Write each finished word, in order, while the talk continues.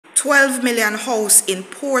12 million house in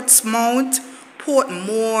Portsmouth,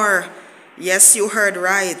 Portmore. Yes, you heard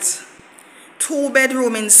right.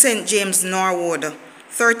 2-bedroom in St. James, Norwood,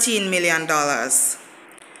 $13 million.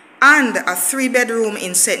 And a 3-bedroom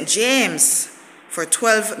in St. James for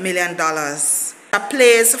 $12 million. A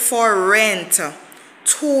place for rent,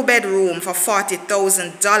 2-bedroom for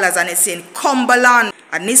 $40,000, and it's in Cumberland.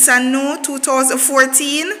 A Nissan Note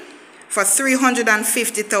 2014 for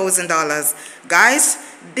 $350,000. Guys,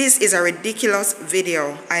 this is a ridiculous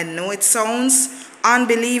video. I know it sounds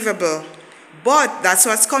unbelievable, but that's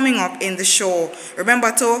what's coming up in the show.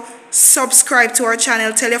 Remember to subscribe to our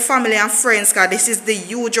channel, tell your family and friends, because this is the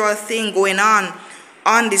usual thing going on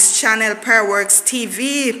this channel, Fireworks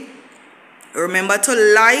TV. Remember to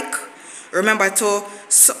like, remember to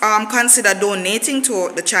consider donating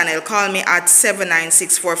to the channel. Call me at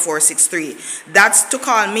 7964463. That's to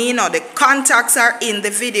call me now. The contacts are in the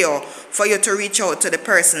video for you to reach out to the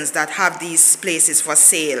persons that have these places for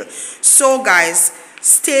sale. So guys,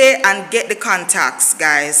 stay and get the contacts,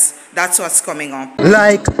 guys. That's what's coming up.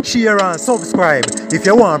 Like, share and subscribe. If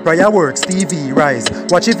you want Fireworks TV, rise.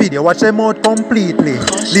 Watch a video, watch them out completely.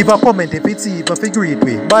 Leave a comment if it's even for greet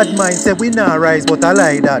we. Bad mind say we not rise, but I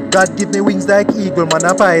like that. God give me wings like eagle, man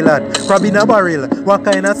a pilot. Crab in a barrel, what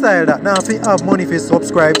kind of style that? Now if you have money if you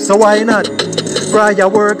subscribe, so why not?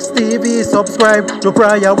 Fireworks TV, subscribe to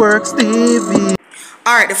Fireworks TV.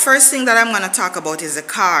 Alright, the first thing that I'm going to talk about is the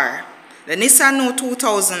car. The Nissan Note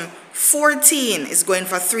 2014 is going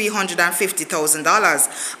for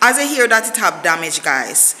 $350,000. As I hear that it have damage,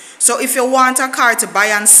 guys. So if you want a car to buy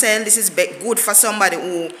and sell, this is good for somebody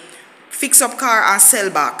who fix up car and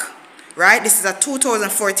sell back. Right? This is a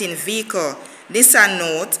 2014 vehicle. Nissan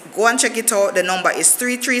Note. Go and check it out. The number is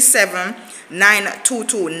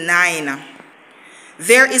 337-9229.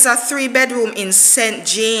 There is a 3-bedroom in St.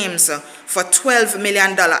 James for $12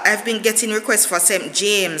 million. I've been getting requests for St.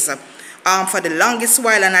 James for the longest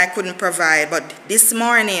while, and I couldn't provide. But this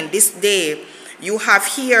morning, this day, you have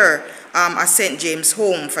here a St. James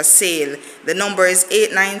home for sale. The number is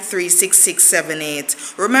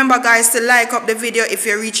 893-6678. Remember, guys, to like up the video. If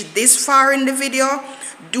you reach this far in the video,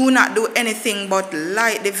 do not do anything but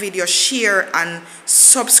like the video, share, and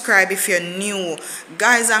subscribe if you're new.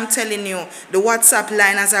 Guys, I'm telling you, the WhatsApp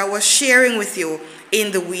line, as I was sharing with you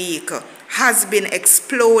in the week, has been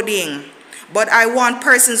exploding. But I want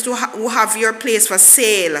persons who have your place for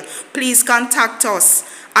sale. Please contact us.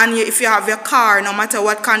 And if you have your car, no matter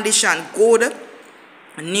what condition, good,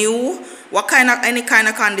 new, any kind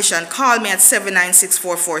of condition, call me at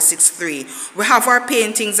 7964463. We have our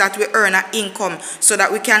paintings that we earn an income so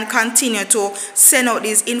that we can continue to send out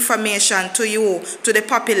this information to you, to the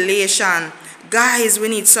population. Guys, we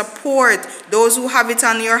need support. Those who have it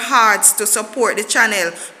on your hearts to support the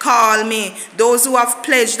channel, call me. Those who have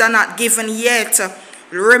pledged and not given yet,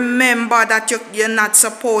 remember that you're not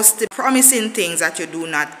supposed to promising things that you do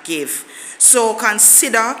not give. So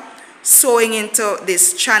consider sewing into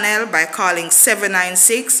this channel by calling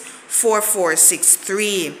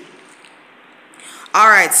 7964463.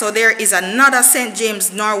 Alright, so there is another St.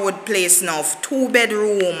 James Norwood place now,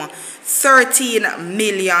 2-bedroom, $13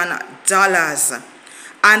 million.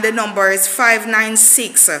 And the number is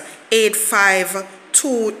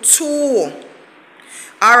 596-8522.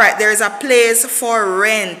 Alright, there is a place for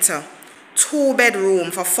rent,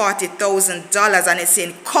 2-bedroom for $40,000, and it's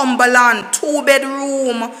in Cumberland,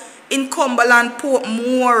 2-bedroom in Cumberland,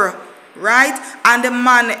 Portmore. Right? And the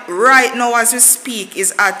man right now as we speak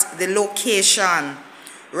is at the location.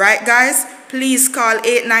 Right, guys? Please call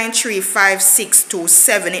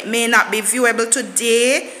 893-5627. It may not be viewable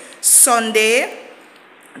today, Sunday,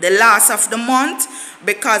 the last of the month,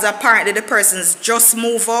 because apparently the person's just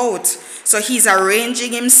moved out. So he's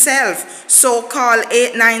arranging himself. So call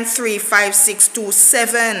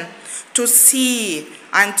 893-5627 to see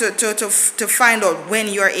and to find out when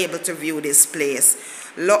you are able to view this place.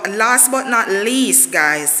 Last but not least,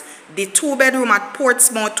 guys, the 2-bedroom at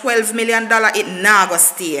Portsmouth, $12 million, it not going to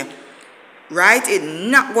stay. Right? It's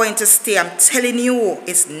not going to stay. I'm telling you,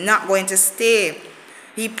 it's not going to stay.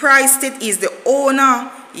 He priced it. He's the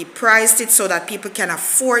owner. He priced it so that people can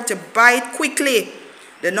afford to buy it quickly.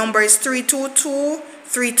 The number is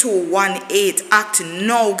 322-3218. Act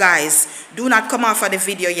now, guys. Do not come off of the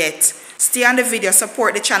video yet. Stay on the video.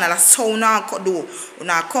 Support the channel. That's how now do.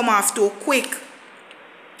 Now come off too quick.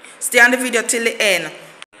 Stay on the video till the end.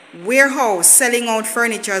 Warehouse selling out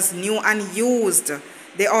furnitures new and used.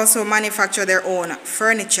 They also manufacture their own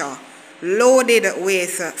furniture. Loaded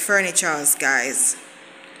with furnitures, guys.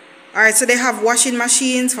 Alright, so they have washing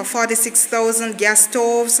machines for $46,000, gas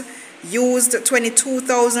stoves used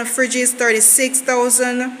 $22,000, fridges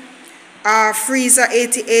 $36,000, Freezer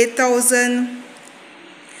 88,000.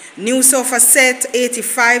 New sofa set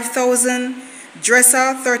 85,000.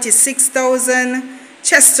 Dresser 36,000.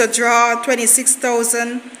 Chest of drawer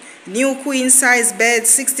 26,000. New queen size bed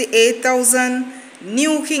 68,000.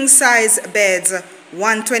 New king size beds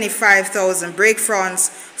 125,000. Break fronts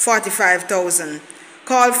 45,000.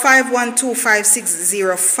 Call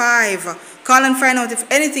 512-5605. Call and find out if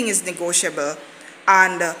anything is negotiable,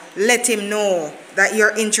 and let him know that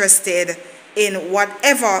you're interested in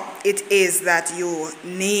whatever it is that you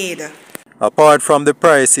need. Apart from the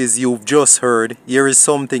prices you've just heard, here is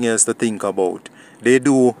something else to think about. They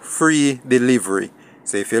do free delivery.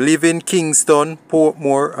 So if you live in Kingston,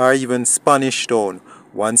 Portmore, or even Spanish Town,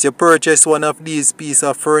 once you purchase one of these pieces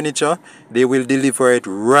of furniture, they will deliver it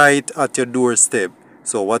right at your doorstep.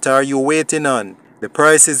 So what are you waiting on? The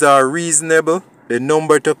prices are reasonable. The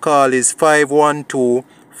number to call is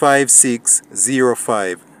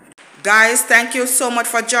 512-5605. Guys, thank you so much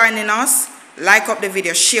for joining us. Like up the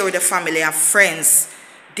video, share with the family and friends.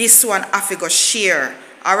 This one I figure share.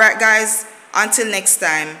 Alright guys, until next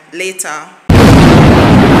time, later.